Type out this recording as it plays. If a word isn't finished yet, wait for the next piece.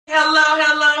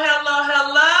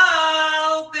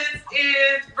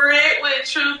with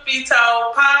Truth Be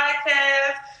Told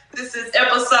podcast. This is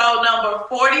episode number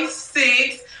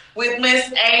 46 with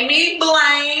Miss Amy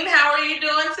Blain. How are you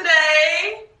doing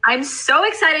today? I'm so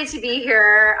excited to be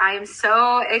here. I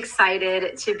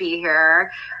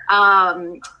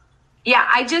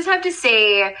just have to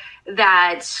say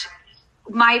that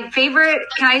my favorite,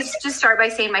 can I just start by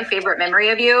saying my favorite memory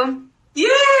of you?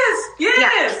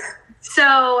 Yes.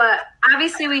 So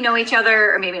obviously we know each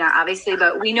other, or maybe not obviously,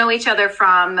 but we know each other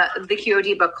from the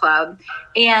QOD book club.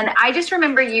 And I just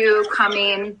remember you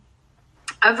coming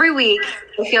every week.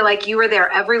 I feel like you were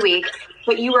there every week,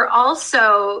 but you were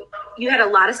also, you had a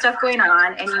lot of stuff going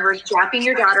on and you were dropping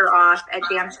your daughter off at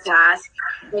dance class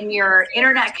and your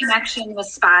internet connection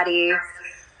was spotty.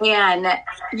 And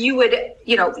you would,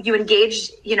 you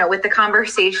engaged, with the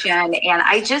conversation. And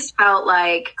I just felt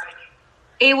like,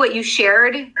 what you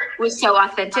shared was so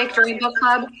authentic during book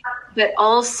club, but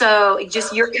also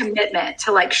just your commitment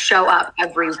to show up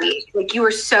every week. You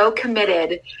were so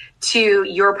committed to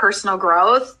your personal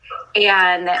growth,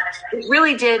 and it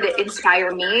really did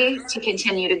inspire me to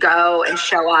continue to go and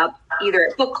show up either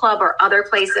at book club or other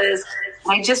places.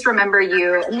 And I just remember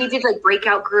you, and we did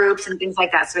breakout groups and things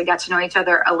like that. So we got to know each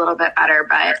other a little bit better,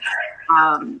 but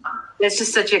it's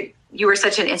just you were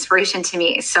such an inspiration to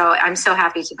me. So I'm so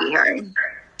happy to be here.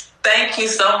 Thank you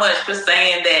so much for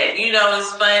saying that.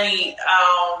 It's funny.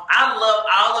 I love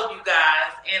all of you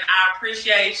guys, and I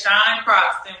appreciate Sean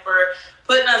Croxton for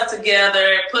putting us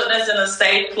together, putting us in a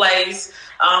safe place.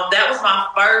 That was my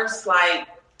first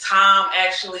time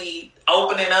actually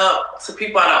opening up to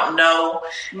people I don't know.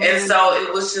 Mm-hmm. And so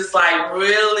it was just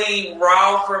really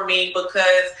raw for me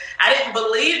because I didn't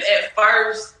believe at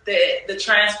first that the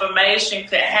transformation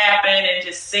could happen and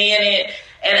just seeing it.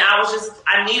 And I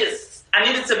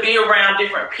needed to be around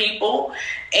different people.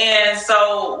 And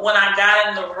so when I got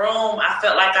in the room, I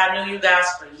felt like I knew you guys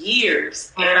for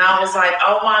years. And I was like,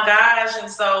 oh my gosh.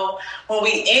 And so when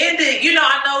we ended,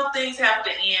 I know things have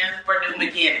to end for new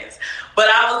beginnings. But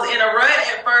I was in a rut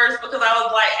at first because I was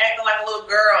acting like a little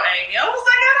girl, Amy. I was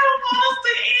like, I don't want us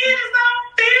to end. It's not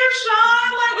fair,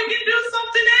 Sean. We can do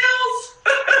something else.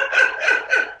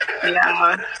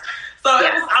 Yeah. So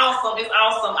It was awesome. It's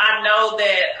awesome. I know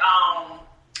that,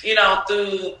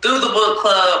 through the book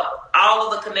club, all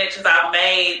of the connections I've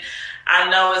made, I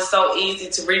know it's so easy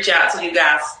to reach out to you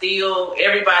guys still.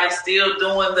 Everybody's still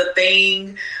doing the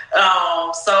thing.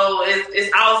 So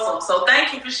it's awesome. So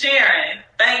thank you for sharing.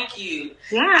 Thank you.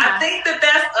 Yeah. I think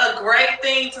that's a great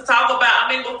thing to talk about.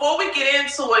 Before we get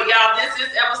into it, y'all, this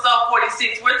is episode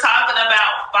 46. We're talking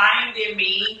about Finding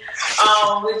Me,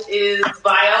 which is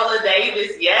Viola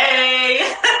Davis. Yay.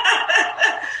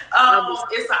 It's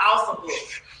an awesome book.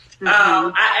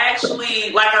 Mm-hmm. I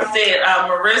actually, like I said,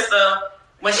 Marissa,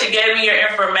 when she gave me your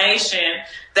information,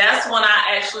 that's when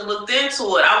I actually looked into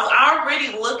it. I was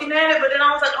already looking at it, but then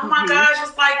I was like, oh my gosh,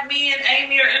 it's like me and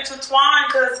Amy are intertwined,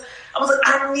 because I was like,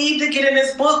 I need to get in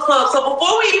this book club. So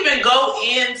before we even go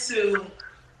into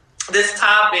this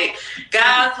topic,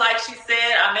 guys, like she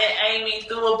said, I met Amy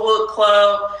through a book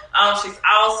club. She's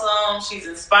awesome. She's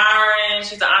inspiring.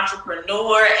 She's an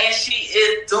entrepreneur, and she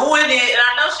is doing it. And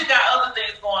I know she got other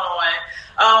things going on.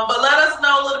 But let us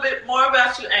know a little bit more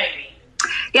about you, Amy.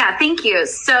 Yeah, thank you.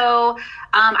 So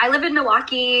I live in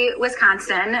Milwaukee,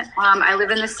 Wisconsin. I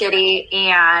live in the city,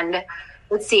 and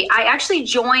let's see, I actually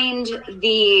joined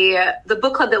the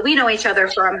book club that we know each other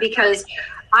from because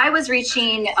I was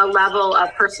reaching a level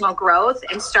of personal growth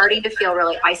and starting to feel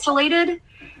really isolated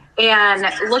and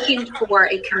looking for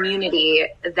a community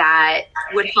that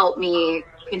would help me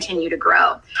continue to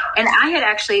grow. And I had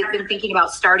actually been thinking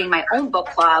about starting my own book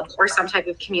club or some type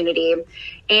of community,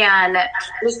 and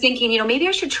was thinking, maybe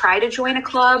I should try to join a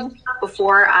club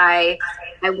before I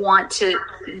want to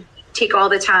take all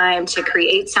the time to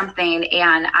create something.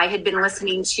 And I had been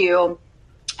listening to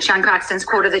Sean Croxton's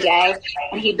quote of the day,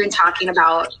 and he'd been talking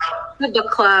about the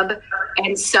book club.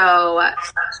 And so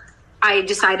I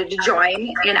decided to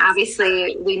join, and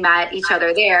obviously we met each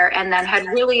other there, and then had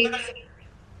really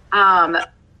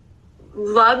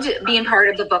loved being part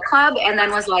of the book club, and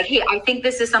then was like, hey, I think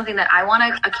this is something that I want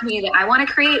a community that I want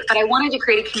to create, but I wanted to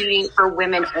create a community for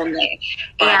women only.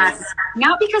 And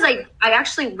not because I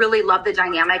actually really love the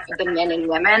dynamic of the men and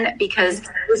women, because it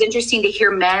was interesting to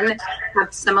hear men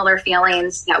have similar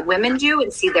feelings that women do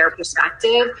and see their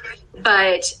perspective.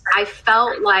 But I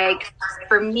felt like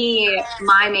for me,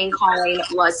 my main calling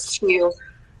was to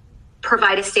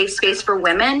provide a safe space for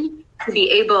women to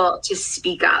be able to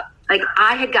speak up.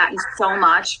 I had gotten so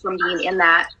much from being in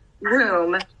that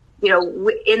room,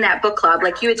 in that book club,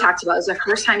 like you had talked about. It was the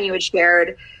first time you had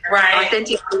shared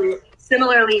authentically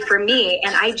similarly for me.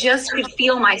 And I just could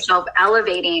feel myself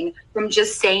elevating from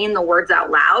just saying the words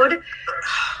out loud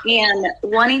and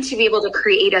wanting to be able to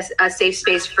create a safe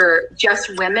space for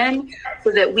just women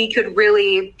so that we could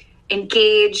really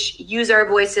engage, use our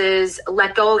voices,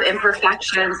 let go of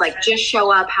imperfections, like just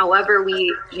show up however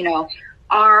we,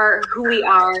 are who we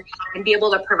are, and be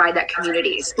able to provide that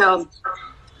community. So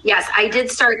yes, I did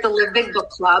start the Live Big Book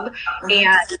Club,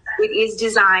 and it is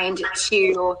designed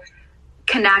to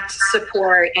connect,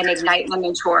 support, and ignite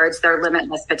women towards their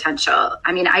limitless potential.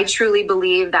 I mean, I truly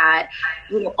believe that,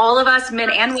 all of us, men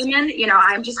and women,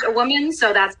 I'm just a woman,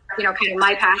 so that's, kind of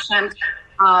my passion.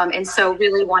 And so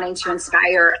really wanting to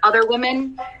inspire other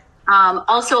women.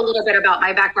 Also a little bit about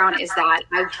my background is that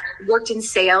I've worked in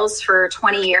sales for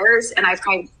 20 years, and I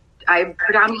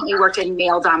predominantly worked in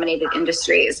male-dominated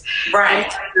industries. Right.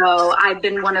 And so I've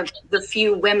been one of the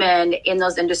few women in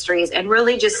those industries, and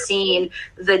really just seeing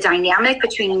the dynamic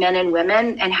between men and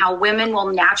women and how women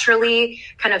will naturally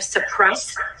kind of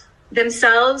suppress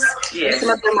themselves, some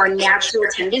of their more natural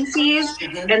tendencies,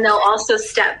 and they'll also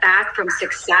step back from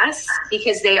success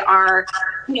because they are,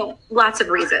 lots of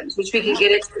reasons, which we can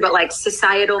get into, but like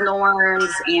societal norms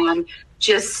and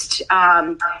just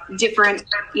different,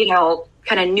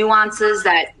 kind of nuances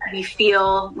that we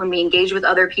feel when we engage with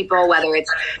other people, whether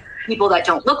it's people that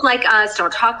don't look like us,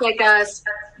 don't talk like us,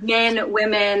 men,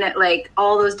 women, like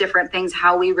all those different things,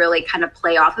 how we really kind of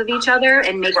play off of each other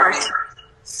and make ourselves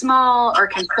small or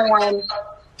conform.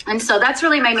 And so that's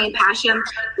really my main passion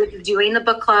with doing the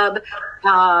book club.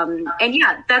 And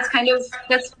yeah, that's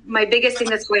my biggest thing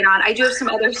that's going on. I do have some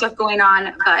other stuff going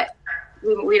on, but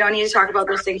we don't need to talk about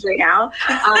those things right now.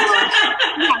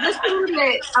 That's a little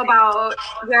bit about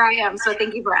where I am. So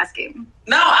thank you for asking.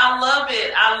 No, I love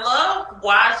it. I love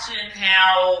watching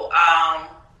how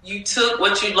you took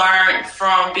what you learned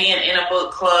from being in a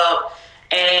book club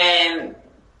and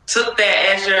took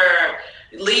that as your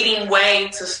leading way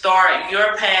to start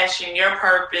your passion, your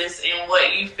purpose, and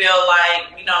what you feel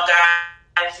like,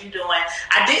 guys, you doing.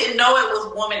 I didn't know it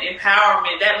was woman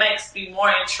empowerment. That makes me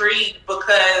more intrigued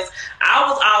because I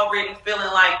was already feeling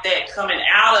like that coming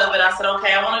out of it. I said,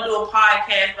 okay, I want to do a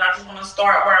podcast, but I just want to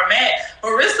start where I'm at.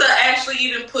 Marissa actually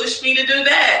even pushed me to do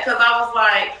that because I was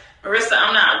like, Marissa,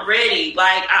 I'm not ready.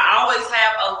 Like, I always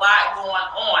have a lot going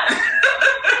on.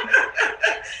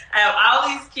 I have all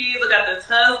these kids. I got this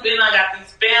husband. I got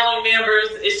these family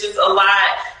members. It's just a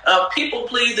lot of people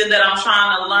pleasing that I'm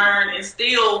trying to learn and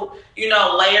still,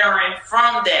 layering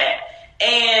from that.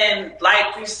 And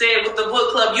like you said with the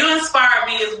book club, you inspired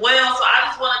me as well. So I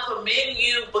just want to commend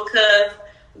you because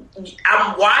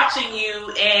I'm watching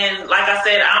you. And like I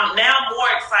said, I'm now more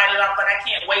excited. I'm like, I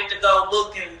can't wait to go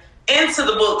looking into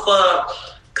the book club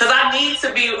because I need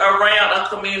to be around a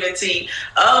community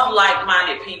of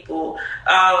like-minded people.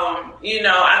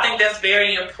 I think that's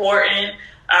very important.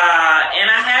 And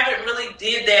I haven't really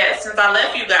did that since I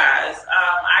left you guys.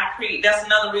 That's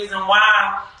another reason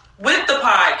why with the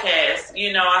podcast,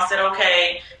 I said,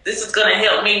 okay, this is going to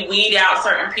help me weed out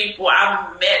certain people.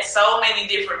 I've met so many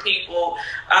different people,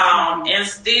 and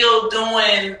still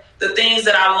doing the things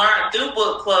that I learned through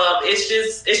book club. It's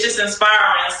just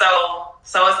inspiring. So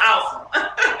it's awesome.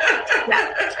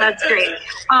 Yeah, that's great.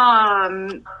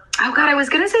 Oh God, I was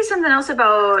going to say something else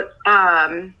about,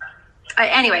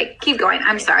 anyway, keep going.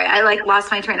 I'm sorry. I lost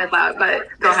my train of thought, but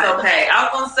go ahead. It's okay. I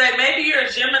was going to say, maybe you're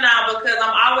a Gemini because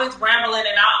I'm always rambling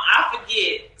and I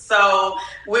forget. So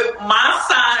with my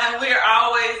sign, we're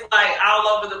always all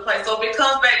over the place. So if it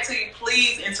comes back to you,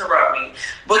 please interrupt me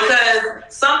because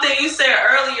something you said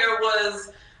earlier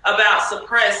was about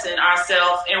suppressing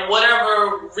ourselves in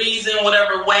whatever reason,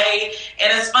 whatever way.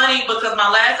 And it's funny because my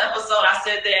last episode, I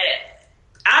said that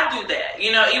I do that,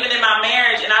 even in my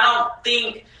marriage. And I don't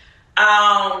think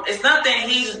it's nothing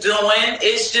he's doing.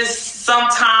 It's just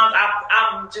sometimes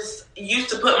I'm just used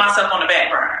to put myself on the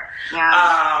back burner.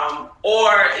 Yeah.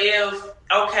 Or if,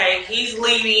 okay, he's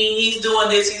leading, he's doing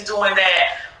this, he's doing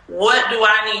that. What do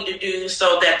I need to do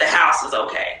so that the house is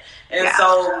okay? And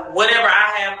so whatever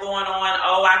I have going on,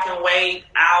 I can wait.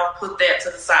 I'll put that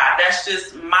to the side. That's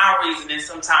just my reasoning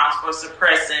sometimes for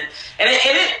suppressing. And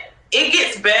it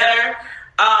gets better.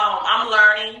 I'm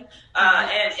learning.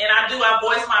 And I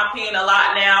voice my opinion a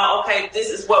lot now. Okay, this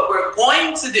is what we're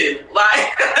going to do.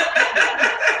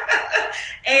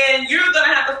 And you're going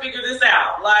to have to figure this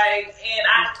out.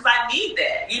 Because I need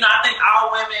that. I think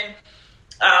all women,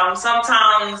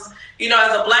 sometimes,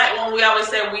 as a black woman, we always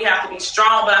say we have to be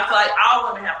strong, but I feel like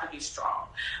all women have to be strong.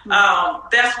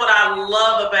 That's what I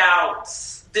love about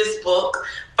this book,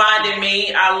 Finding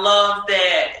Me. I love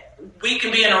that we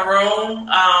can be in a room,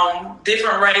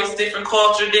 different race, different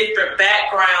culture, different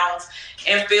backgrounds,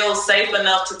 and feel safe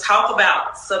enough to talk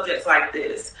about subjects like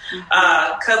this.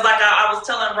 Because like I was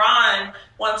telling Ron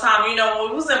one time, you know,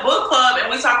 when we was in book club and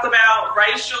we talked about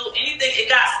racial, anything, it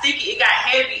got sticky, it got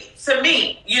heavy. To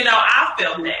me, you know, I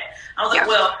felt that. I was like,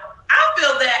 well, I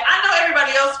feel that. I know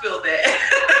everybody else feel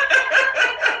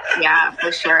that. Yeah,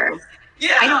 for sure.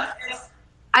 Yeah.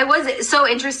 I was so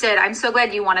interested. I'm so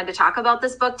glad you wanted to talk about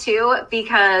this book too,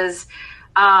 because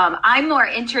I'm more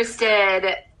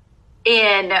interested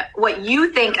in what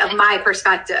you think of my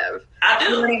perspective. I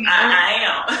do. I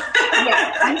am.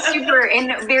 Yeah, I'm super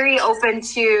and very open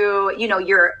to, you know,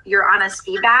 your honest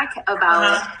feedback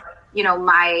about, you know,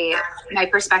 my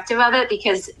perspective of it,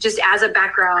 because just as a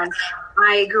background,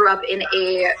 I grew up in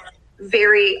a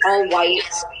very all white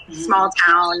small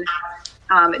town,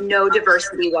 no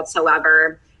diversity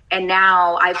whatsoever. And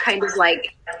now I've kind of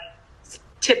like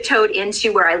tiptoed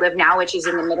into where I live now, which is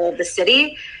in the middle of the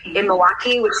city in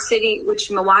Milwaukee, which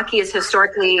Milwaukee is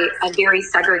historically a very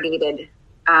segregated.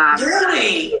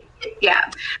 Really?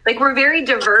 Yeah. Like we're very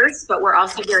diverse, but we're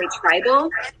also very tribal.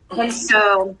 And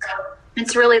so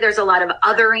it's really, there's a lot of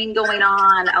othering going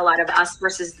on, a lot of us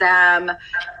versus them.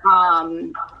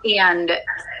 And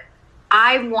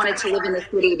I wanted to live in the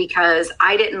city because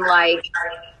I didn't like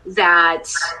that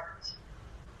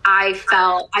I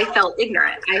felt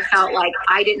ignorant. I felt like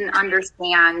I didn't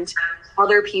understand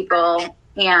other people,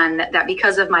 and that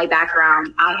because of my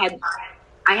background, I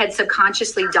had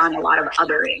subconsciously done a lot of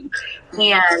othering,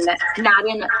 and not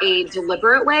in a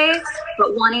deliberate way,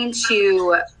 but wanting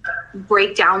to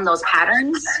break down those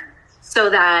patterns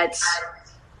so that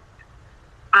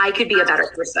I could be a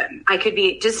better person. I could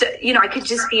be just, you know, I could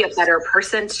just be a better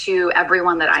person to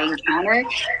everyone that I encounter.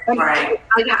 Right.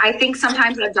 I think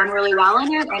sometimes I've done really well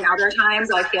in it, and other times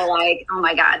I feel like, oh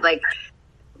my God, like,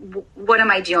 what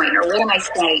am I doing, or what am I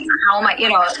saying, or how am I, you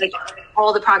know, like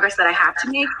all the progress that I have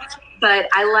to make. But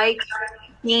I like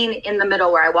being in the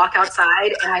middle where I walk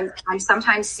outside and I'm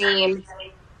sometimes seeing,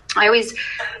 I always,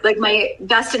 like my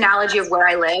best analogy of where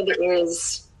I live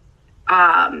is,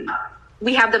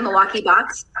 we have the Milwaukee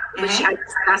Bucks, which has a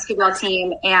basketball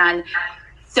team. And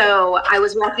so I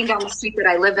was walking down the street that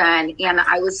I live in, and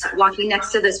I was walking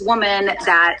next to this woman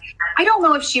that I don't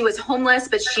know if she was homeless,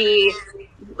 but she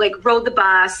like rode the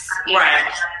bus. And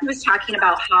she was talking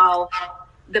about how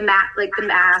the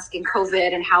mask and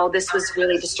COVID and how this was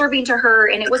really disturbing to her.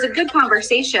 And it was a good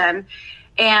conversation.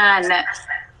 And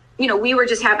you know, we were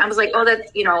just having, I was like, oh,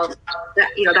 that's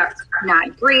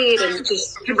not great. And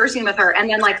just conversing with her. And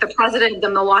then like the president of the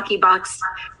Milwaukee Bucks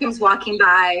comes walking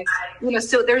by, you know,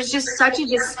 so there's just such a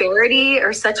disparity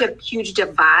or such a huge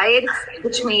divide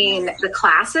between the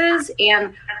classes.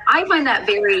 And I find that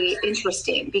very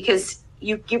interesting because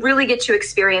you really get to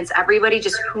experience everybody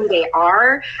just who they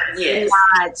are. Yes.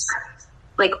 Not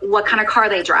like what kind of car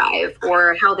they drive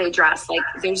or how they dress. Like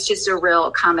there's just a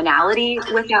real commonality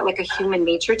with that, like a human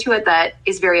nature to it that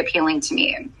is very appealing to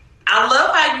me. I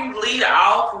love how you lead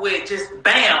off with just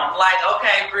bam, like,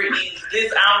 okay, Brittany,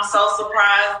 this, I'm so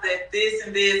surprised that this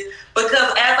and this, because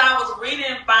as I was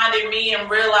reading Finding Me and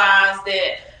realized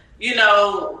that, you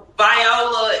know,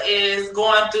 Viola is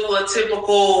going through a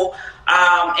typical,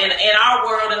 in our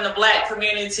world, in the Black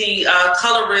community,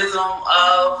 colorism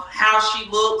of how she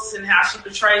looks and how she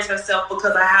portrays herself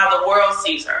because of how the world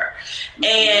sees her.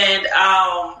 And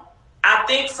I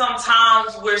think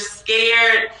sometimes we're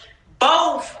scared,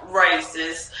 both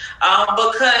races,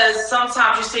 because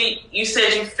sometimes you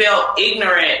said you felt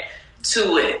ignorant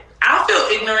to it. I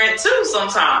feel ignorant too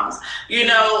sometimes. You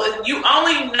know, you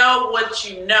only know what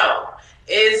you know.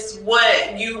 Is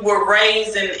what you were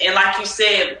raised in, and like you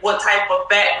said, what type of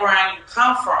background you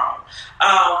come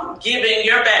from. Given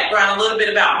your background, a little bit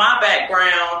about my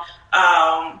background,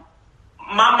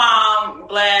 my mom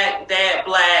Black, dad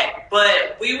Black,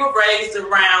 but we were raised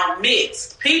around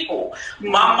mixed people.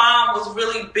 Mm-hmm. My mom was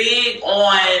really big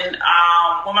on,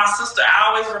 when my sister, I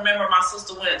always remember my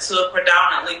sister went to a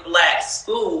predominantly Black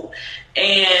school,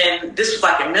 and this was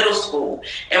like in middle school,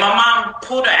 and my mom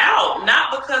pulled her out,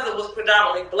 not because it was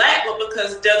predominantly Black, but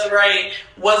because Desiree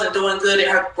wasn't doing good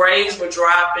and her grades were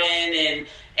dropping,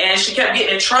 and she kept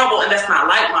getting in trouble, and that's not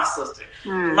like my sister.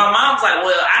 My mom's like,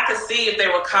 well, I could see if they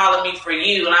were calling me for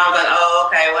you. And I was like, oh,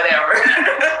 okay, whatever.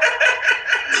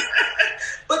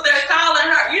 But they're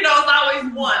calling her. You know, it's always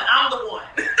one. I'm the one.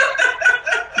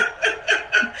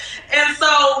 And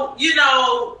so, you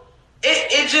know,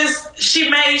 it just, she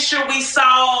made sure we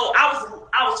saw,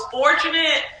 I was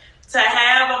fortunate to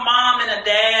have a mom and a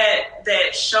dad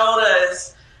that showed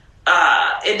us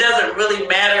it doesn't really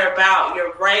matter about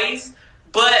your race,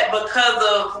 But because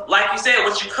of, like you said,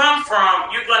 what you come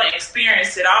from, you're going to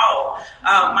experience it all.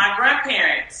 My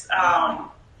grandparents,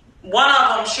 one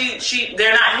of them,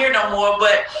 they're not here no more,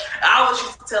 but I always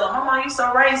used to tell them, Mama, you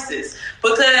so racist.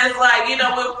 Because, like, you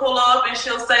know, we'll pull up and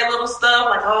she'll say little stuff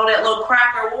like, oh, that little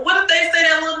cracker. Well, what if they say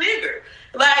that little nigger?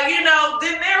 Like, you know,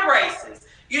 then they're racist.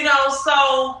 You know,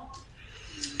 so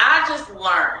I just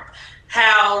learned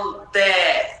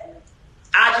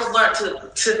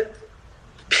to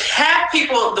have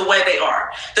people the way they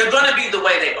are. They're going to be the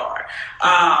way they are.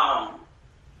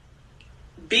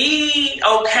 Be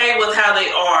okay with how they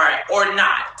are or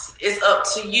not. It's up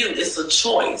to you. It's a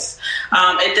choice.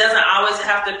 It doesn't always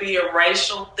have to be a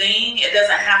racial thing. It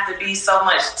doesn't have to be so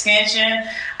much tension.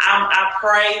 I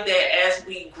pray that as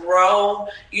we grow,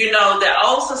 you know, the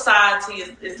old society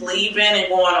is leaving and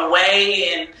going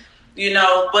away, and you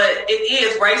know, but it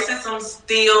is, racism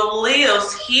still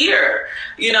lives here.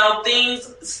 You know,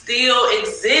 things still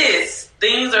exist.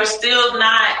 Things are still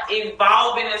not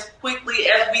evolving as quickly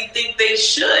as we think they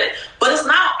should. But it's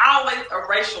not always a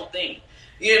racial thing.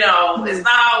 You know, it's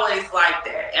not always like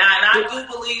that. And I do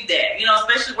believe that, you know,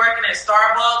 especially working at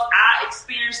Starbucks, I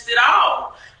experienced it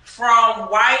all. From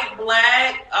white,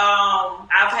 black,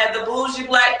 I've had the bougie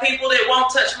black people that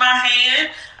won't touch my hand.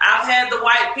 I've had the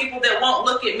white people that won't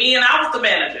look at me, and I was the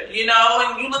manager, you know,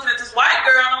 and you looking at this white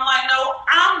girl, and I'm like, no,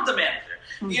 I'm the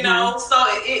manager, you know, so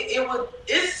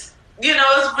it's, you know,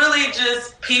 it's really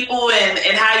just people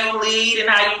and how you lead and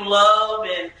how you love.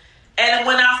 And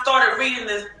when I started reading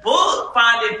this book,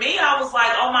 Finding Me, I was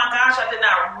like, oh my gosh, I did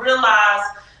not realize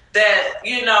that,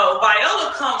 you know,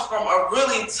 Viola comes from a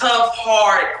really tough,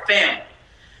 hard family.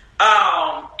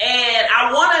 And I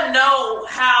want to know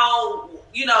how,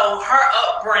 you know, her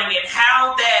upbringing,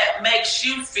 how that makes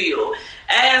you feel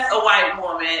as a white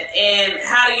woman, and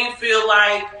how do you feel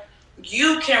like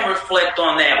you can reflect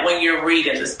on that when you're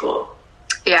reading this book?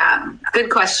 Yeah, good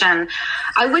question.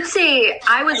 I would say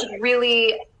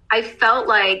I felt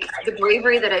like the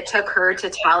bravery that it took her to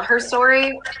tell her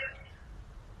story.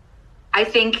 I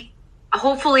think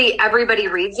hopefully everybody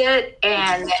reads it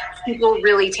and people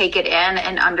really take it in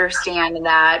and understand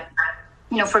that,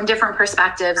 you know, from different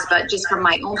perspectives, but just from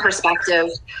my own perspective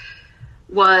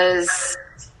was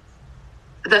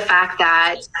the fact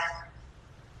that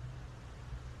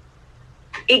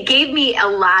it gave me a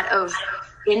lot of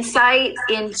insight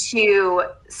into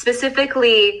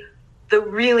specifically the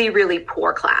really, really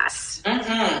poor class.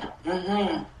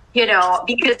 You know,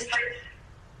 because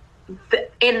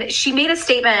and she made a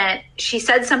statement, she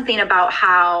said something about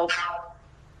how,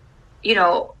 you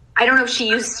know, I don't know if she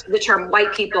used the term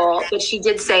white people, but she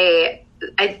did say,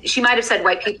 she might have said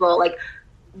white people, like,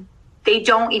 they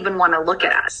don't even want to look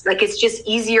at us. Like, it's just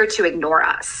easier to ignore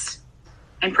us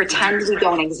and pretend we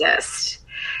don't exist.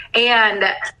 And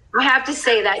I have to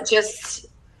say that just,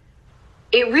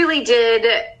 it really did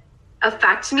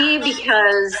affect me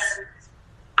because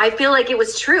I feel like it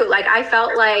was true. Like, I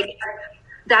felt like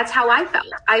that's how I felt.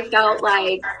 I felt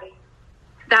like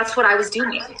that's what I was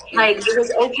doing. Like, it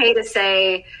was okay to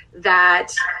say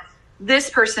that this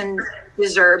person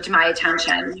deserved my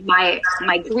attention, my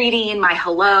greeting, my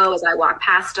hello as I walk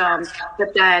past them.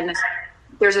 But then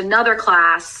there's another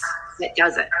class that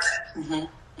doesn't.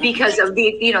 Because of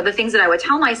the, you know, the things that I would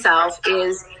tell myself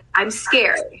is, I'm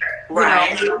scared.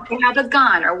 Right. You know, if they have a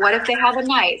gun, or what if they have a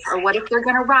knife, or what if they're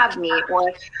going to rob me,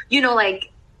 or, you know, like,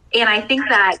 and I think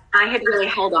that I had really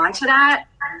held on to that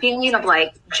feeling of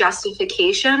like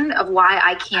justification of why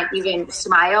I can't even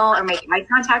smile or make eye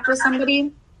contact with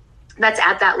somebody that's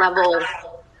at that level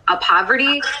of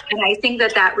poverty. And I think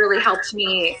that that really helped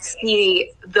me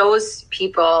see those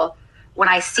people when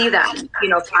I see them, you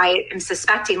know, if I am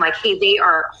suspecting like, hey, they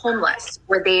are homeless,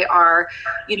 or they are,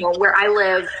 you know, where I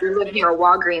live, we live near a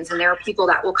Walgreens, and there are people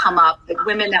that will come up, like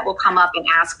women that will come up and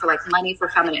ask for like money for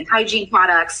feminine hygiene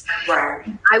products. Right.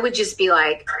 I would just be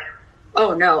like,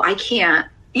 oh no, I can't,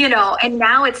 you know, and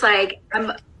now it's like,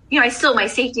 I'm, you know, my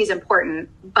safety is important,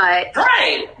 but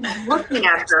right. Looking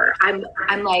at her,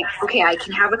 I'm like, okay, I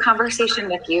can have a conversation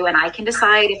with you and I can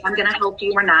decide if I'm going to help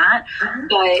you or not.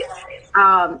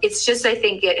 But it's just, I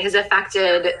think it has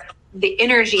affected the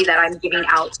energy that I'm giving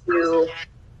out to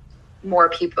more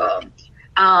people.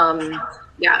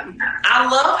 Yeah. I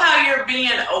love how you're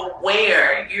being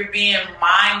aware, you're being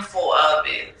mindful of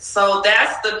it. So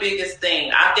that's the biggest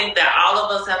thing. I think that all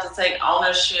of us have to take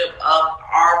ownership of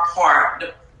our part.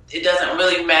 It doesn't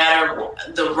really matter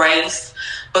the race,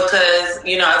 because,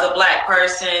 you know, as a black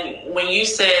person, when you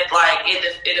said like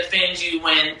it offends you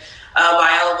when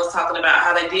Viola was talking about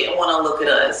how they didn't want to look at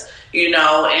us, you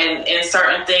know, and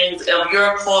certain things of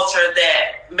your culture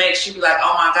that makes you be like,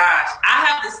 oh my gosh. I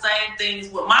have the same things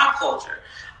with my culture.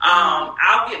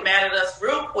 I'll get mad at us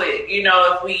real quick, you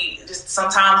know, if we just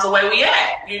sometimes the way we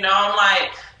act, you know, I'm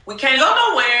like, we can't go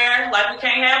nowhere, like we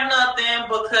can't have nothing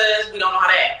because we don't know how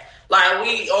to act. Like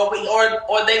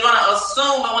or they're gonna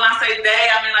assume, and when I say they,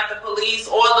 I mean like the police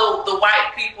or the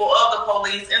white people of the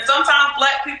police, and sometimes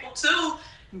black people too.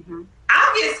 Mm-hmm.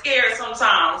 I get scared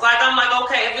sometimes. Like I'm like,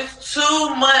 okay, if it's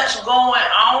too much going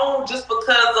on just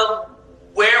because of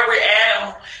where we're at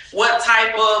and what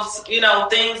type of, you know,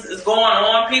 things is going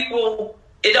on, people,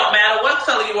 it don't matter what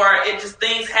color you are, it just,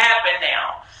 things happen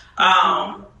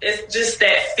now. It's just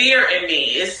that fear in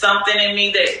me. It's something in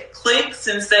me that clicks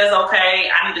and says, okay,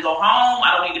 I need to go home.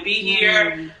 I don't need to be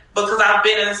here because I've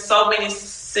been in so many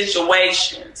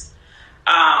situations.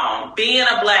 Being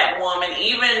a black woman,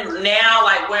 even now,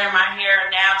 like wearing my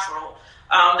hair natural,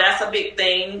 that's a big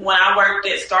thing. When I worked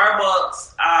at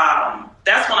Starbucks,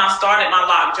 that's when I started my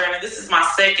lock journey. This is my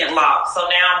second lock, so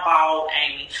now I'm bald,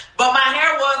 Amy. But my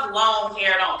hair was long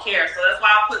hair, don't care. So that's why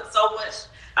I put so much.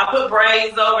 I put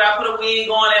braids over, I put a wig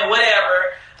on and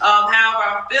whatever, however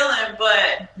I'm feeling.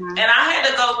 But, and I had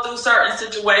to go through certain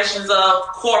situations of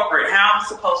corporate, how I'm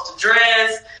supposed to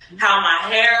dress, how my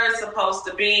hair is supposed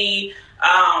to be.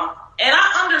 And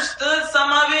I understood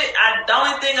some of it. The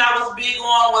only thing I was big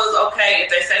on was, okay, if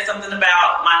they say something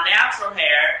about my natural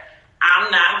hair,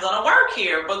 I'm not going to work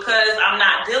here because I'm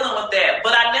not dealing with that.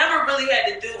 But I never really had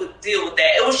to deal with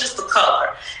that. It was just the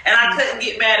color. And I couldn't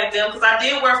get mad at them because I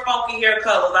did wear funky hair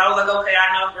colors. I was like, okay,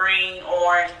 I know green,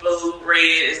 orange, blue,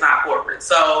 red is not corporate.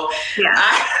 So yeah.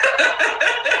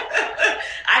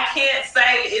 I can't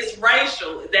say it's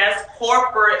racial. That's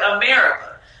corporate America.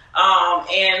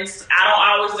 And I don't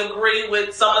always agree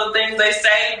with some of the things they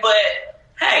say. But,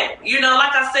 hey, you know,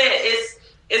 like I said,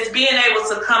 it's being able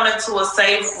to come into a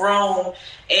safe room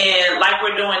and like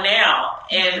we're doing now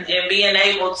and being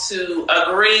able to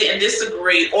agree and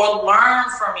disagree or learn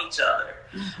from each other.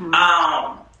 Mm-hmm.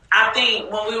 I think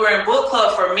when we were in book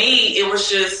club, for me, it was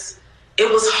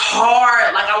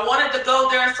hard. Like I wanted to go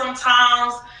there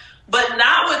sometimes, but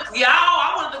not with y'all.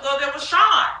 I wanted to go there with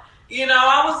Sean. You know,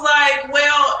 I was like, well,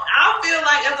 I feel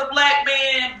like as a black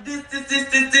man,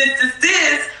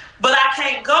 this, but I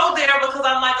can't go there because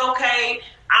I'm like, okay,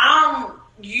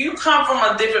 you come from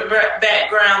a different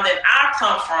background than I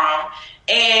come from,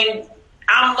 and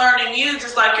I'm learning you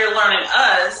just like you're learning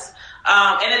us.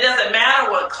 And it doesn't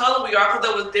matter what color we are because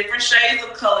there was different shades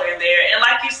of color in there. And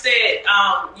like you said,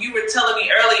 you were telling me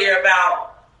earlier about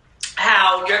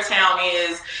how your town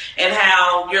is and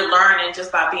how you're learning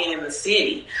just by being in the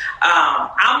city.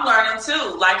 I'm learning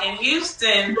too. Like in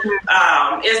Houston,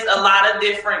 it's a lot of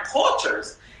different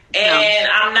cultures. And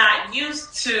I'm not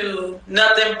used to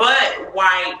nothing but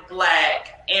white,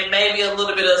 black, and maybe a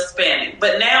little bit of Hispanic.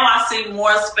 But now I see more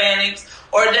Hispanics,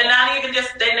 or they're not even just,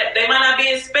 they might not be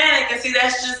Hispanic. And see,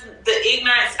 that's just the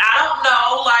ignorance. I don't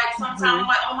know. Like sometimes I'm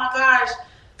like, oh my gosh,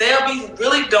 they'll be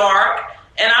really dark.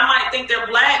 And I might think they're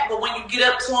black, but when you get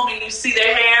up to them and you see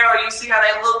their hair or you see how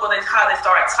they look or how they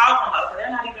start talking, like,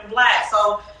 they're not even black.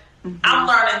 So I'm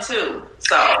learning too.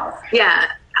 So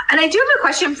yeah. And I do have a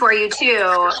question for you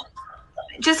too,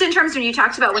 just in terms of when you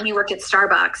talked about when you worked at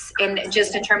Starbucks and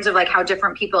just in terms of like how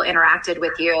different people interacted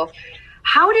with you,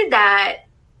 how did that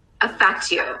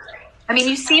affect you? I mean,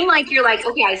 you seem like you're like,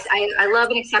 okay, I love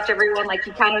and accept everyone. Like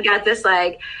you kind of got this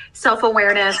like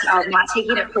self-awareness of not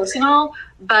taking it personal,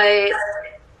 but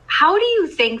how do you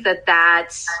think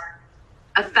that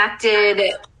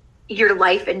affected your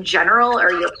life in general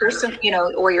or your person, you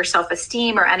know, or your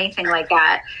self-esteem or anything like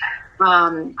that?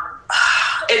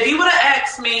 If you would have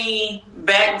asked me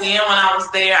back then when I was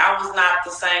there, I was not the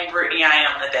same Brittany I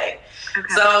am today. Okay.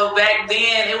 So back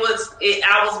then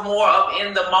I was more of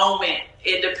in the moment.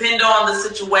 It depended on the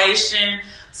situation.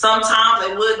 Sometimes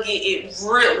it would get it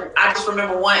real. I just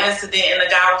remember one incident and the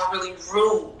guy was really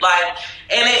rude. Like,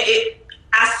 and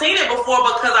I seen it before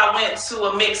because I went to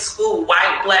a mixed school,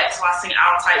 white, black, so I seen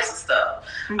all types of stuff.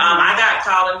 Mm-hmm. I got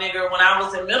called a nigger when I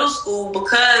was in middle school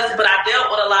but I dealt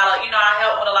with a lot of, I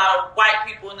helped with a lot of white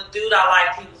people, and the dude I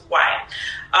liked, he was white.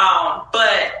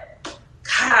 But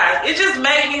God, it just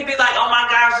made me be like, oh my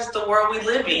gosh, it's the world we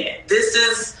live in.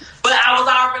 But I was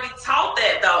already taught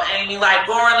that though, Amy. Like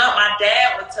growing up, my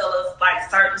dad would tell us like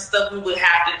certain stuff we would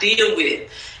have to deal with.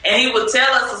 And he would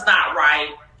tell us it's not right.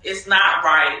 It's not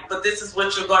right, but this is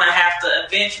what you're going to have to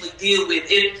eventually deal with.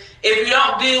 If you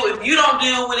don't deal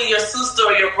with it, your sister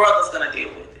or your brother's going to deal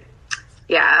with it.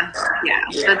 Yeah.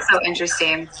 That's so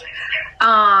interesting.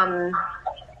 I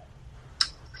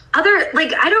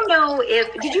don't know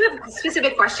did you have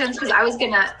specific questions? Because I was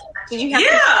going to Did you have?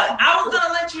 Yeah, I was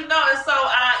gonna let you know, and so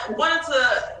I wanted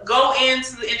to go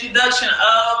into the introduction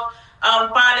of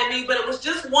Finding Me, but it was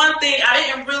just one thing. I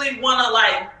didn't really want to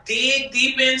like dig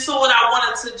deep into it. I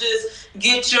wanted to just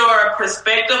get your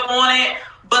perspective on it.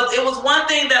 But it was one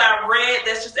thing that I read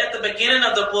that's just at the beginning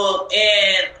of the book,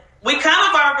 and we kind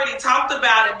of already talked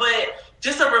about it, but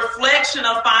just a reflection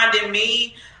of Finding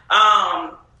Me.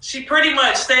 She pretty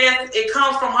much says it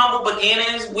comes from humble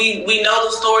beginnings. We know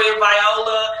the story of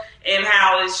Viola and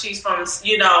how she's from,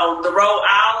 the Rhode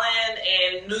Island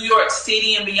and New York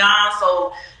City and beyond.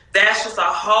 So that's just a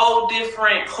whole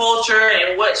different culture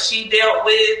and what she dealt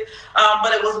with.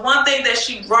 But it was one thing that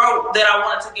she wrote that I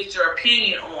wanted to get your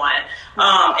opinion on.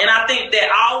 And I think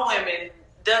that all women,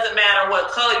 doesn't matter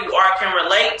what color you are, can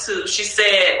relate to. She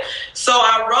said, so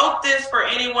I wrote this for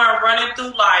anyone running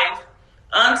through life,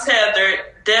 untethered,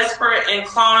 desperate, and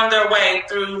clawing their way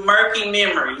through murky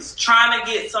memories, trying to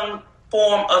get some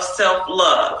form of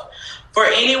self-love. For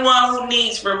anyone who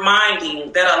needs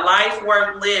reminding that a life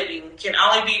worth living can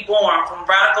only be born from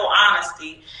radical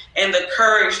honesty and the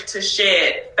courage to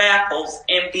shed shackles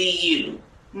and be you.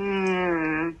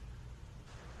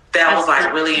 That was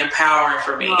like really empowering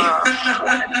for me.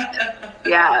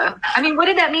 Yeah. I mean, what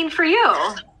did that mean for you?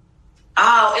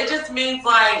 Oh, it just means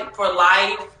like for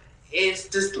life, it's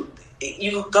just,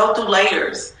 you go through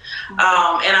layers. And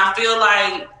I feel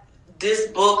like this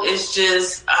book is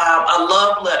just a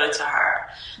love letter to her,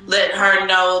 letting her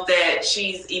know that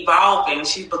she's evolving,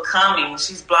 she's becoming,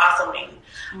 she's blossoming.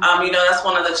 That's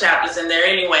one of the chapters in there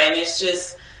anyway. And it's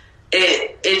just,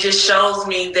 it just shows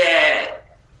me that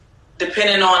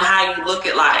depending on how you look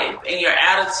at life and your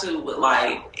attitude with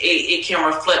life, it can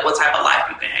reflect what type of life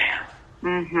you can have.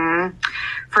 Mm-hmm.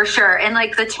 For sure. And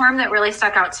like the term that really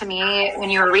stuck out to me when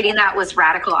you were reading that was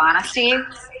radical honesty.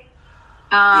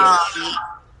 Yes.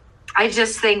 I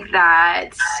just think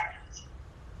that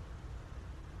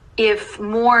if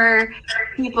more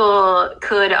people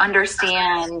could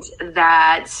understand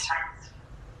that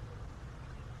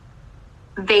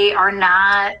there are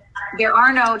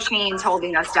no chains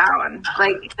holding us down,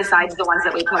 like besides the ones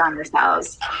that we put on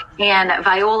ourselves. And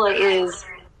Viola is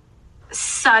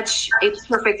such a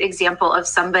perfect example of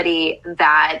somebody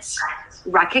that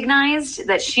recognized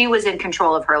that she was in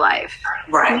control of her life.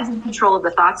 Right. She was in control of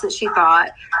the thoughts that she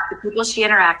thought, the people she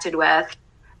interacted with,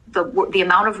 the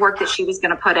amount of work that she was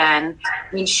going to put in. I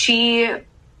mean, she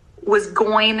was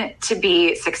going to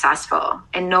be successful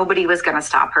and nobody was going to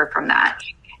stop her from that.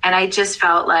 And I just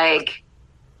felt like,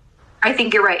 I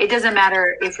think you're right. It doesn't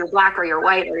matter if you're Black or you're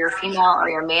white or you're female or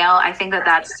you're male. I think that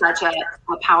that's such a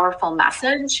powerful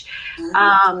message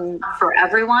for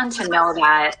everyone to know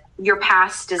that your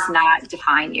past does not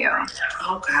define you.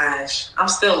 Oh gosh, I'm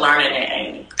still learning it,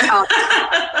 Amy.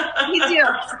 Me too.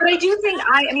 But I do think,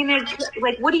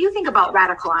 what do you think about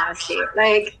radical honesty?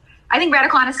 Like, I think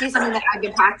radical honesty is something that I've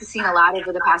been practicing a lot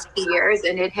over the past few years,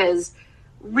 and it has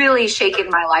really shaken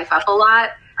my life up a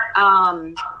lot.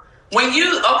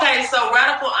 So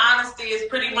radical honesty is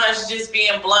pretty much just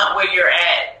being blunt where you're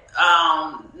at.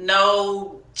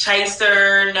 No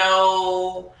chaser,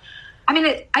 no. I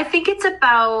mean, I think it's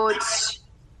about,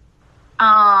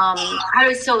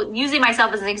 so using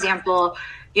myself as an example,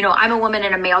 I'm a woman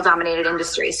in a male dominated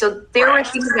industry. So there were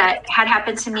things that had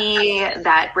happened to me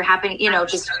that were happening,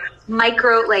 just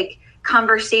micro, like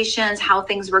conversations, how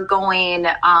things were going.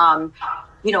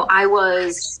 I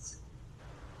was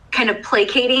kind of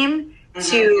placating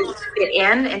to fit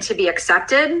in and to be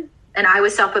accepted. And I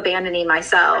was self-abandoning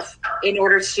myself in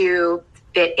order to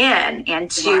fit in, and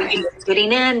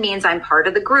fitting in means I'm part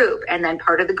of the group, and then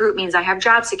part of the group means I have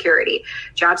job security.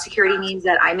 Job security means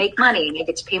that I make money and I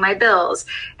get to pay my bills.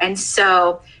 And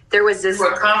so there was this,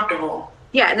 we're comfortable.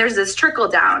 Yeah. And there's this trickle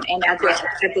down, and at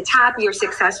the top you're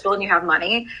successful and you have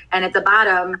money, and at the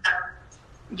bottom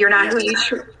you're not who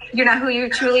you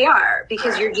truly are,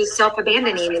 because you're just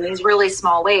self-abandoning in these really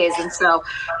small ways. And so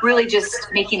really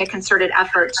just making a concerted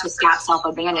effort to stop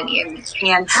self-abandoning.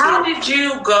 And how did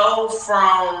you go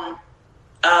from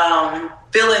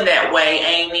feeling that way,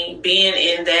 Amy, being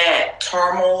in that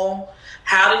turmoil?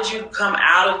 How did you come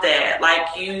out of that?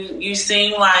 Like you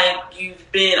seem like you've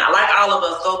been, like all of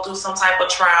us, go through some type of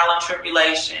trial and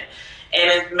tribulation, and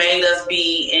it made us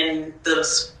be in the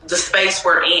space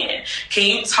we're in. Can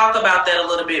you talk about that a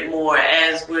little bit more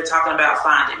as we're talking about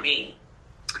Finding Me?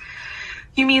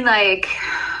 You mean like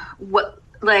what,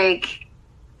 like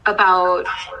about,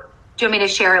 do you want me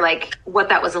to share like what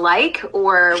that was like,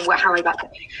 or how I got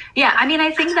there? Yeah. I mean,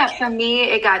 I think that for me,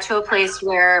 it got to a place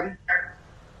where,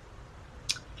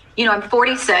 I'm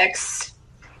 46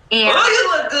 and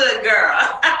you look good, girl.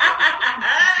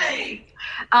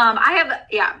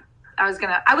 I I was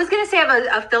gonna say I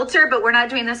have a filter, but we're not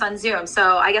doing this on Zoom,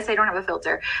 so I guess I don't have a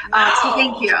filter. No. So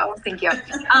thank you.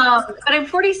 But I'm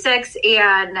 46,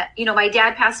 and my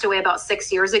dad passed away about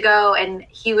 6 years ago, and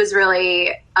he was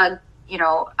really a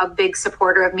big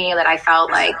supporter of me. That I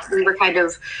felt like we were kind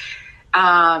of,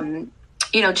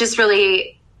 just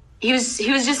really. He was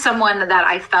just someone that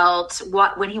I felt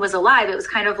when he was alive. It was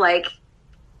kind of like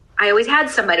I always had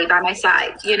somebody by my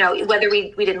side, whether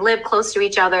we didn't live close to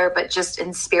each other, but just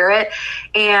in spirit.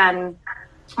 And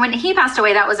when he passed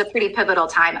away, that was a pretty pivotal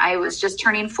time. I was just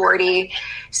turning 40.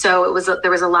 So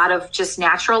there was a lot of just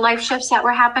natural life shifts that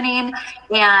were happening.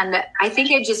 And I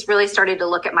think I just really started to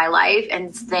look at my life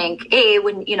and think, hey,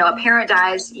 when, a parent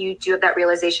dies, you do have that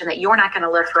realization that you're not going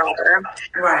to live forever.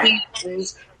 Right.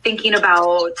 And thinking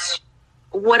about,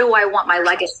 what do I want my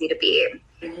legacy to be?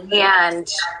 Mm-hmm. And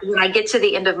when I get to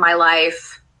the end of my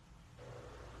life,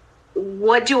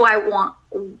 what do I want?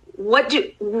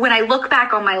 When I look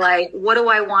back on my life, what do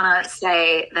I want to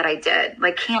say that I did?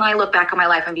 Like, can I look back on my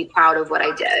life and be proud of what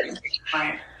I did?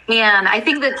 Right. And I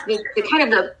think that the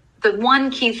kind of the one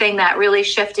key thing that really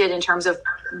shifted in terms of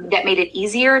that made it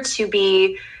easier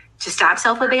to stop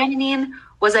self-abandoning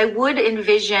was I would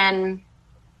envision,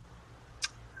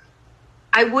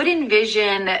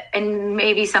 and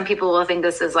maybe some people will think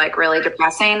this is like really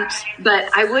depressing, but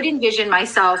I would envision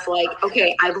myself like,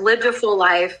 okay, I've lived a full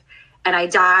life and I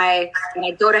die and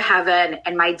I go to heaven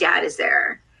and my dad is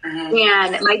there. Mm-hmm.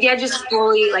 And my dad just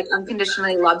fully, like,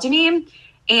 unconditionally loved me.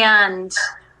 And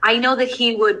I know that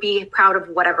he would be proud of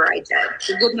whatever I did.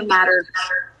 It wouldn't have mattered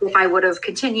if I would have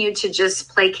continued to just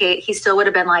placate. He still would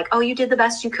have been like, oh, you did the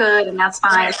best you could, and that's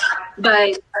fine.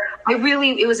 But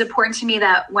it was important to me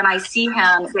that when I see him,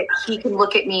 that he can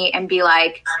look at me and be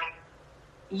like,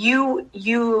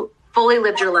 you fully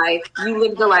lived your life. You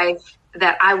lived the life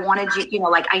that I wanted you,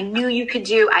 like I knew you could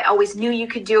do. I always knew you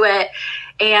could do it.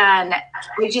 And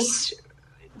I just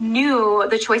knew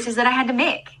the choices that I had to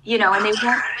make, and they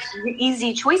weren't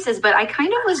easy choices, but I kind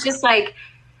of was just like,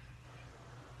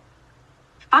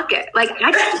 fuck it. Like,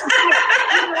 I just,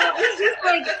 it's just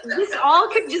like, this all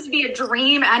could just be a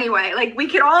dream anyway. Like, we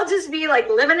could all just be like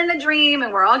living in a dream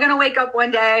and we're all going to wake up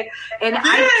one day. And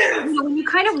when you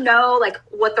kind of know like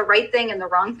what the right thing and the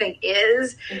wrong thing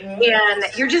is, mm-hmm. and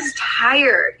you're just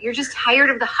tired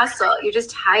of the hustle. You're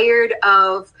just tired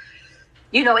of,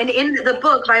 and in the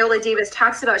book, Viola Davis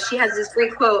talks about, she has this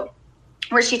great quote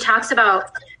where she talks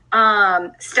about,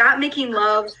 stop making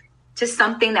love to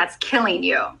something that's killing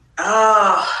you.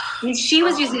 Oh. And she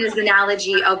was using this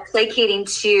analogy of placating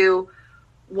to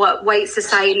what white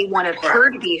society wanted her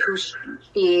to be, who she should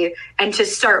be, and to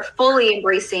start fully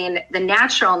embracing the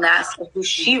naturalness of who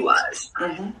she was.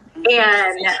 Mm-hmm.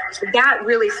 And that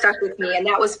really stuck with me. And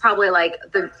that was probably like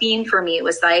the theme for me. It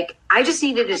was like, I just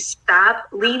needed to stop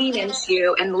leaning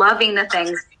into and loving the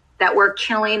things that were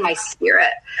killing my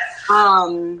spirit.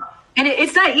 And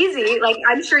it's not easy. Like,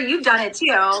 I'm sure you've done it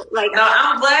too. Like, no,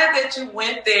 I'm glad that you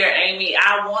went there, Amy.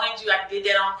 I did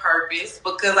that on purpose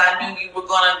because I knew you were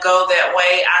going to go that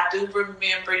way. I do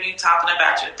remember you talking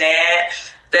about your dad.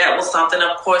 That was something,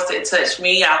 of course, that touched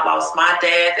me. I lost my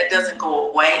dad. That doesn't go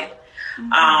away.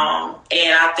 Mm-hmm.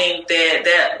 And I think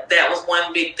that was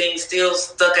one big thing still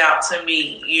stuck out to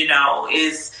me,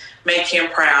 is make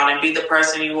him proud and be the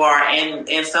person you are.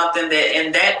 And something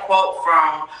that quote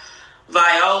from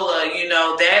Viola,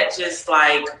 that just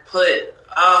like put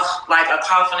like a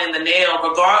coffin in the nail,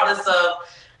 regardless of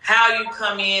how you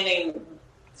come in. And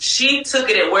she took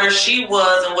it at where she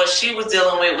was and what she was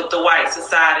dealing with the white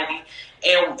society,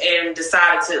 and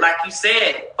decided to, like you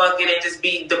said, fuck it and just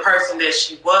be the person that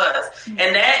she was. Mm-hmm.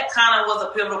 And that kind of was a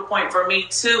pivotal point for me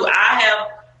too. I have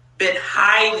been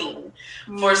hiding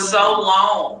for so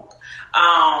long.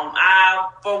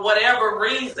 For whatever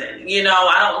reason,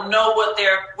 I don't know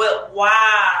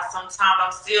why sometimes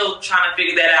I'm still trying to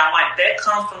figure that out. Like, that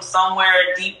comes from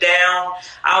somewhere deep down.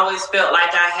 I always felt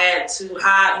like I had to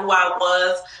hide who I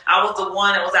was. I was the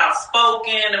one that was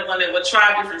outspoken and one that would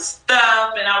try different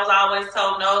stuff. And I was always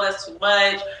told, no, that's too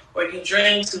much, or you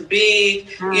dream too big,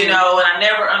 and I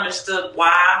never understood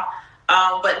why.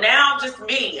 But now I'm just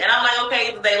me. And I'm like,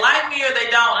 okay, either they like me or they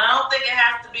don't. And I don't think it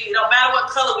has to be, it don't matter what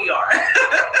color we are.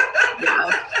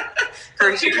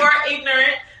 Because people are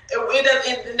ignorant.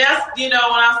 And that's, when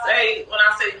I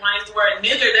use the word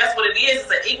nigger, that's what it is.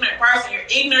 It's an ignorant person. You're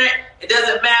ignorant. It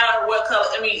doesn't matter what color.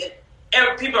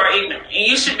 People are ignorant. And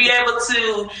you should be able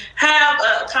to have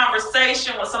a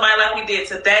conversation with somebody like we did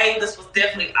today. This was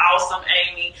definitely awesome,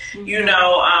 Amy. Mm-hmm.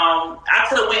 I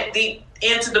could have went deep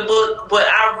into the book, but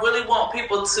I really want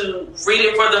people to read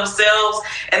it for themselves.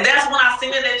 And that's when I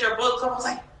seen it at your book. I was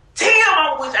like, damn,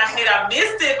 I which I hate I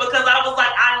missed it because I was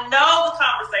like, I know the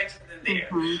conversations in there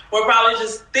were probably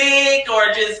just thick or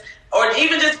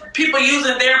even just people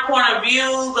using their point of views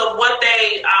of what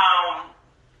they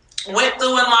went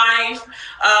through in life,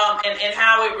 and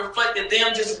how it reflected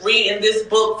them just reading this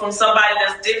book from somebody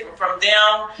that's different from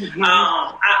them.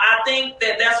 I think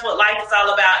that's what life is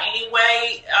all about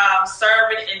anyway,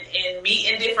 serving and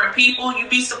meeting different people. You'd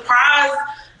be surprised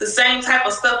the same type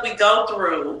of stuff we go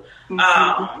through,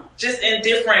 just in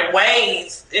different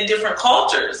ways, in different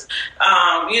cultures.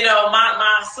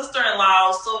 My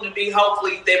sister-in-law, soon to be,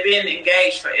 hopefully, they've been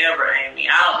engaged forever, Amy.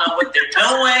 I don't know what they're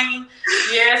doing.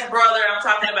 Yes, brother, I'm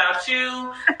talking about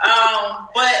you.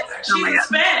 But she's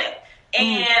Hispanic.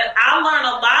 And I learn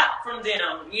a lot from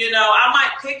them. I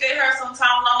might pick at her sometimes when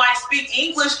I speak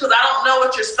English because I don't know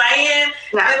what you're saying.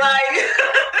 Yeah.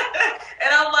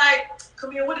 And I'm like,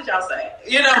 come here, what did y'all say?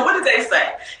 What did they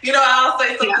say? I'll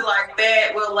say something like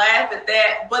that. We'll laugh at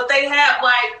that. But they have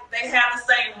the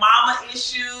same mama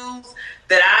issues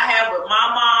that I have with my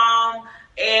mom.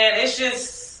 And it's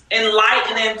just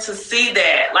enlightening to see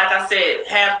that, like I said,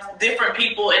 have different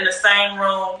people in the same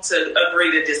room to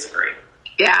agree to disagree.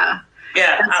 Yeah.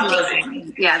 Yeah, I love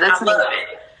it. Yeah, that's amazing. Love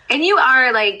it. And you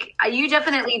are you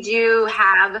definitely do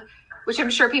have, which I'm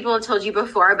sure people have told you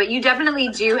before, but you definitely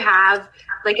do have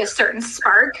a certain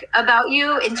spark about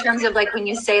you in terms of when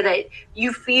you say that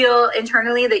you feel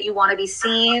internally that you want to be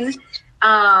seen,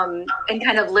 and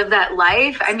kind of live that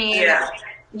life. I mean,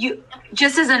 you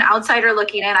just as an outsider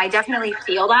looking in, I definitely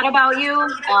feel that about you.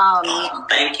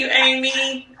 Thank you,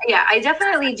 Amy. Yeah, I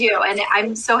definitely do. And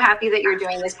I'm so happy that you're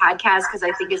doing this podcast because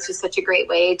I think it's just such a great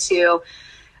way to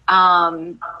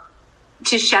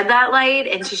shed that light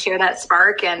and to share that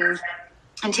spark and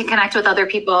to connect with other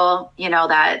people,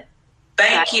 that.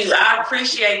 Thank you. I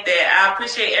appreciate that. I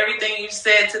appreciate everything you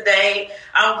said today.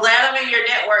 I'm glad I'm in your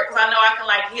network because I know I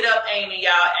can hit up Amy,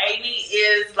 y'all. Amy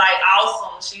is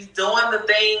awesome. She's doing the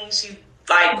thing. She's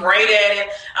great at it.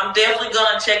 I'm definitely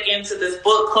going to check into this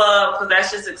book club because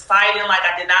that's just exciting.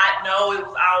 I did not know it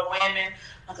was all women.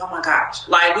 Oh my gosh.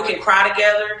 We can cry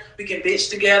together, we can bitch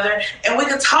together, and we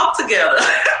can talk together.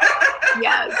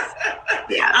 Yes.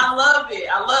 Yeah. I love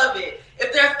it.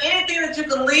 If there's anything that you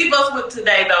can leave us with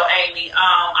today, though, Amy,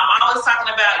 I'm always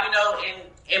talking about,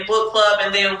 in book club,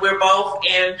 and then we're both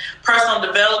in personal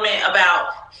development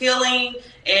about healing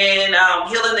and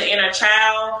healing the inner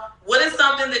child. What is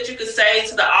something that you could say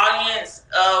to the audience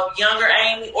of younger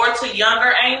Amy or to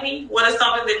younger Amy? What is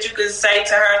something that you could say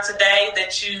to her today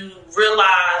that you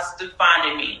realized through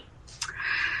finding me?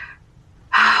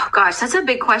 Oh, gosh, that's a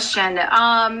big question.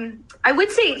 I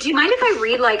would say, do you mind if I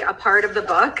read a part of the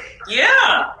book?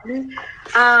 Yeah.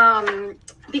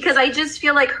 Because I just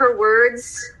feel like her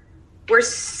words were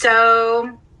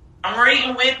so... I'm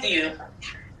reading with you.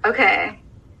 Okay.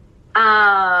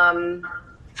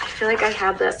 I feel like I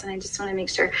have this and I just want to make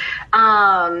sure.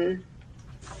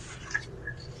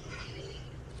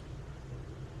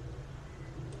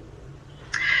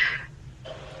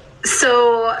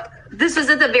 So this was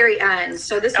at the very end.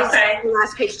 So this was the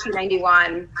last page,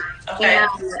 291. Okay.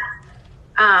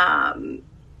 And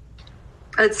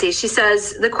let's see. She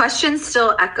says, the question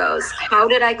still echoes. How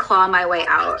did I claw my way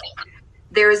out?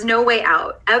 There is no way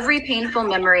out. Every painful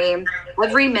memory,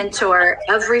 every mentor,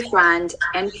 every friend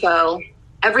and foe,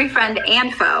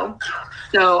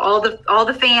 so all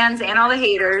the fans and all the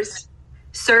haters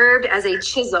served as a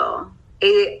chisel,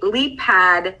 a leap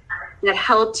pad that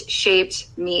helped shaped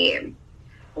me.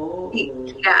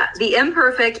 The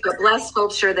imperfect but blessed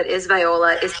sculpture that is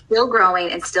Viola is still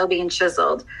growing and still being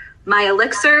chiseled. My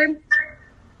elixir,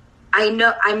 I'm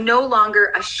no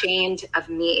longer ashamed of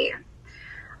me.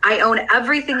 I own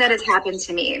everything that has happened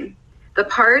to me. The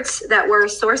parts that were a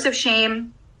source of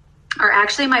shame are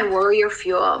actually my warrior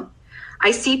fuel. I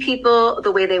see people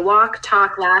the way they walk,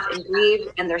 talk, laugh, and breathe,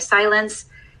 and their silence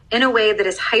in a way that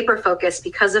is hyper-focused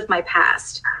because of my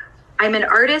past. I'm an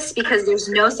artist because there's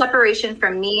no separation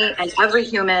from me and every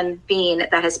human being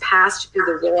that has passed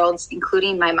through the worlds,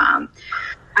 including my mom.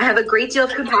 I have a great deal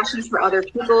of compassion for other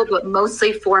people, but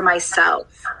mostly for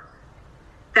myself.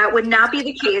 That would not be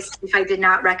the case if I did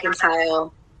not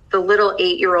reconcile the little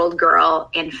 8-year-old girl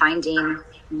and finding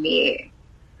me.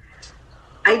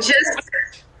 I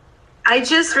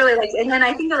just really liked it. And then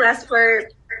I think the last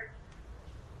part,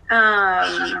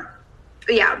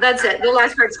 yeah, that's it. The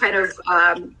last part's kind of,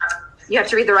 you have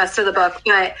to read the rest of the book,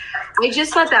 but I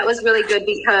just thought that was really good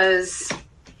because,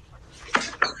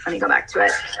 let me go back to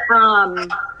it.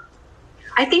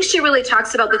 I think she really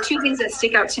talks about the two things that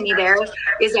stick out to me there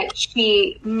is that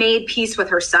she made peace with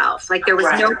herself. Like there was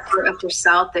no part of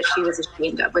herself that she was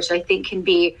ashamed of, which I think can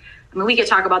be, I mean, we could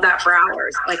talk about that for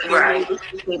hours, like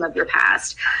shame of your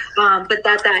past. But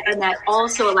that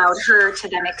also allowed her to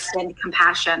then extend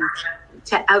compassion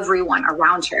to everyone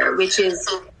around her, which is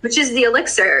the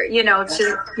elixir,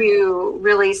 to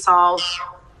really solve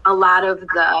a lot of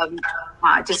the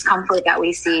discomfort that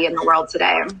we see in the world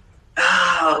today.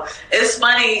 Oh, it's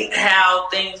funny how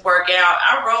things work out.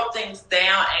 I wrote things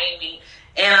down, Amy,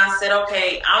 and I said,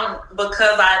 okay,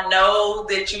 because I know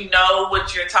that you know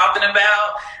what you're talking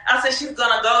about. I said, she's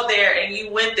going to go there, and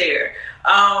you went there.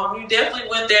 You definitely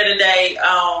went there today.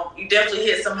 You definitely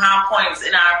hit some high points,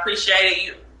 and I appreciate it.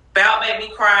 You about made me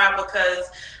cry because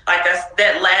like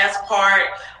that last part,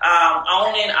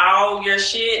 owning all your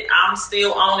shit. I'm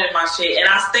still owning my shit, and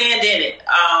I stand in it.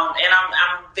 And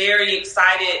I'm very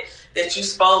excited that you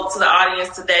spoke to the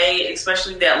audience today,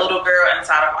 especially that little girl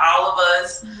inside of all of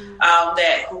us,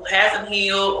 that who hasn't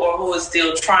healed or who is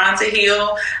still trying to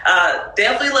heal.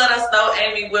 Definitely let us know,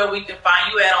 Amy, where we can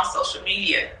find you at on social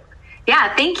media.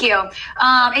 Yeah, thank you.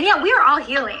 And yeah, we are all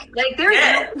healing. Like there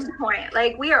is no point.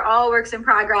 Like we are all works in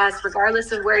progress,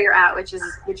 regardless of where you're at, which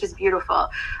is beautiful.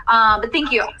 But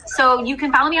thank you. So you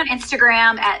can follow me on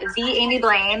Instagram at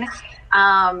 @theamyblain.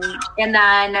 And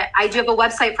then I do have a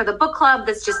website for the book club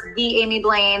that's just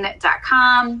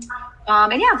theamyblain.com.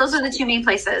 And yeah, those are the two main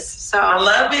places. So I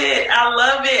love it. I'm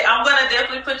going to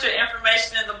definitely put your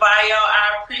information in the bio.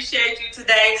 I appreciate you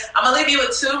today. I'm going to leave you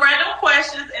with 2 random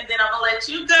questions and then I'm going to let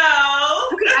you go.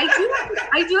 Okay,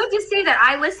 I do have to say that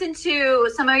I listened to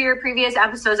some of your previous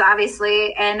episodes,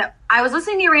 obviously, and I was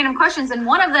listening to your random questions, and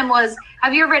one of them was,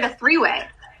 have you ever read a 3-way?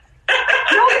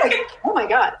 And I was like, oh my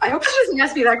God, I hope she doesn't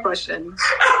ask me that question.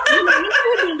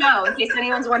 No, in case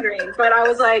anyone's wondering. But I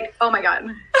was like, oh my God.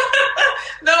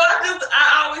 No,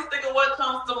 I always think of what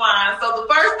comes to mind. So the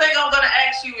first thing I'm going to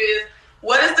ask you is,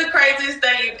 what is the craziest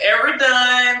thing you've ever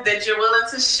done that you're willing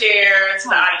to share to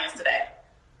the audience today?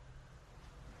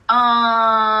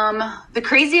 The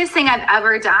craziest thing I've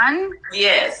ever done?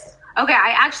 Yes. Okay,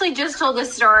 I actually just told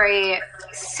this story,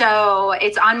 so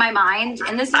it's on my mind.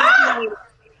 And this is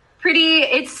pretty,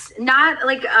 it's not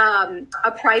like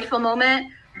a prideful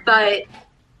moment, but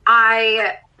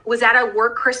I was at a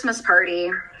work Christmas party.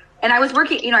 And I was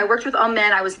working, I worked with all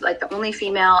men. I was like the only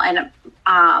female, and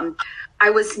I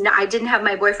didn't have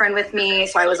my boyfriend with me,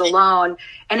 so I was alone.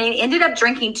 And I ended up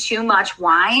drinking too much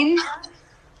wine.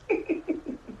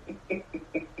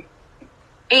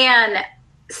 And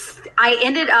I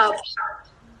ended up,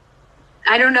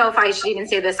 I don't know if I should even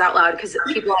say this out loud because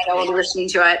people I know will be listening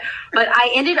to it, but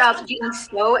I ended up getting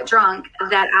so drunk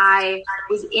that I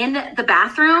was in the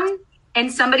bathroom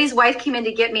and somebody's wife came in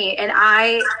to get me, and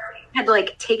I had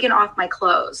taken off my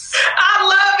clothes. I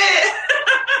love it.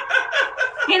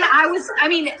 And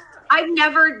I've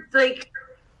never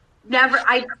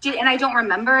I did, and I don't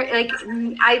remember,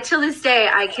 till this day,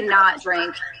 I cannot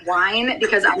drink wine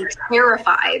because I'm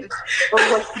terrified of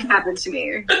what can happen to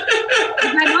me.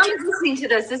 If my mom is listening to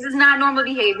this. This is not normal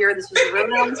behavior. This was a really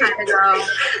long time ago.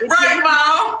 Right,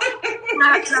 Mom?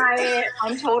 Last night,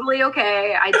 I'm totally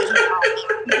okay. I didn't know.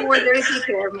 People were there to take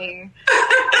care of me.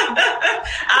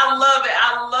 I love it.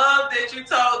 I love that you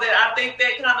told that. I think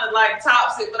that kind of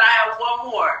tops it, but I have one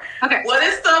more. Okay. What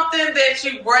is something that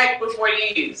you break before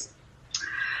you use?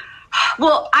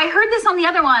 Well, I heard this on the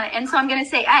other one, and so I'm going to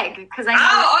say egg because I know.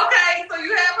 Oh, okay. So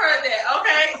you have heard that.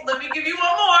 Okay, let me give you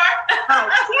one more. Oh,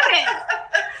 damn it.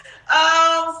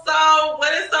 So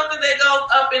what is something that goes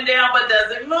up and down but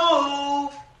doesn't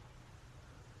move?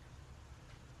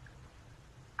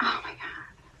 Oh my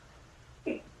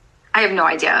God. I have no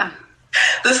idea.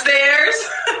 The stairs.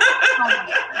 Oh my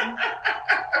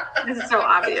God. This is so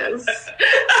obvious.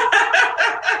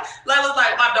 Layla's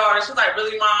like my daughter. She's like,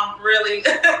 really, Mom? Really?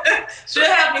 She'll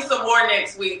have me some more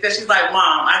next week because she's like,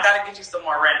 Mom, I got to get you some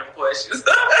more random questions.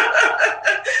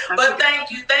 But thank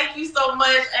you so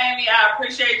much, Amy. I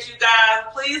appreciate you guys.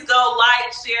 Please go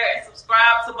like, share, and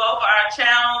subscribe to both our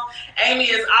channels. Amy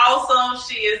is awesome.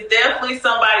 She is definitely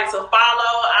somebody to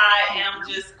follow. I am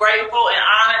just grateful and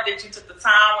honored that you took the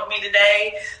time with me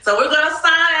today. So we're going to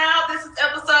sign out. This is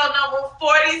episode number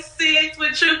 46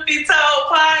 with Truth Be Told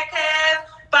Podcast.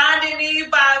 Finding Me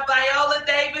by Viola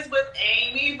Davis with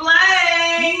Amy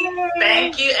Blain.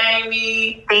 Thank you,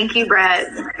 Amy. Thank you, Brett.